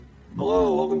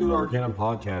Hello, welcome to the Arcanum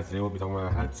Podcast. Today we'll be talking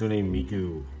about Hatsune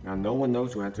Miku. Now, no one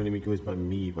knows who Hatsune Miku is but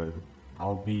me, but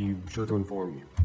I'll be sure to inform you.